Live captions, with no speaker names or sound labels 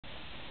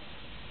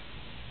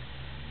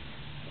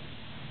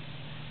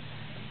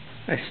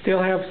I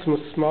still have some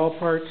small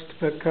parts to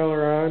put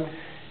color on,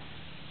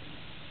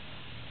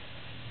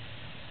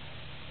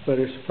 but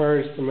as far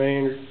as the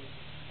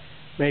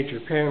major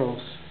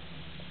panels,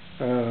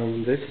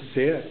 this is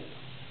it.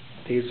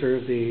 These are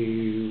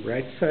the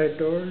right side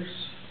doors.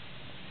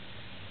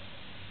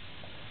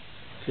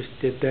 Just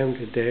did them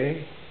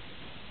today.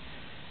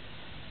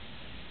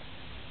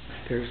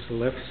 There's the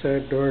left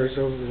side doors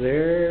over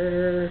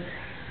there.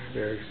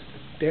 There's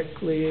the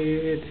deck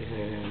lid,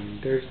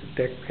 and there's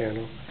the deck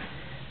panel.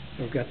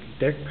 I've got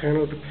the deck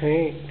panel to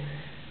paint.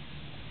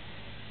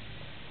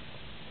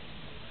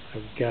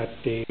 I've got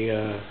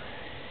the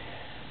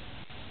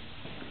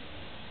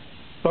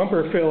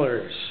bumper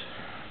fillers.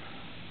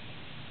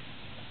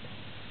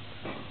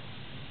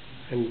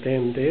 And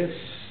then this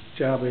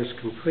job is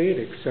complete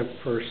except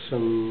for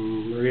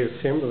some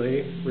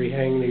reassembly.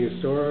 Rehang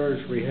these doors,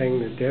 rehang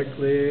the deck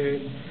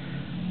lid,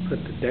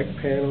 put the deck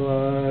panel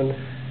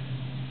on.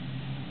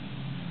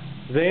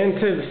 Then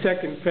to the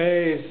second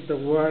phase, the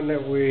one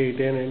that we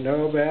didn't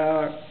know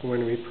about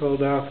when we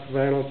pulled off the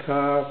vinyl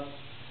top.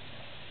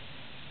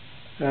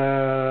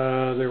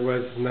 There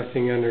was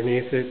nothing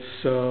underneath it,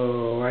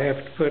 so I have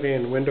to put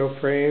in window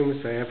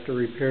frames. I have to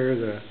repair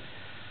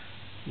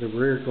the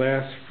rear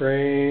glass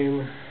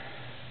frame,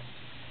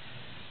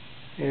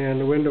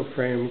 and the window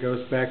frame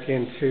goes back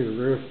into the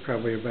roof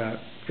probably about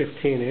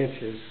 15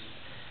 inches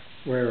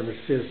where it was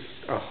just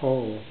a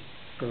hole.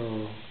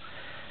 So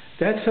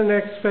that's the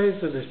next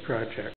phase of this project.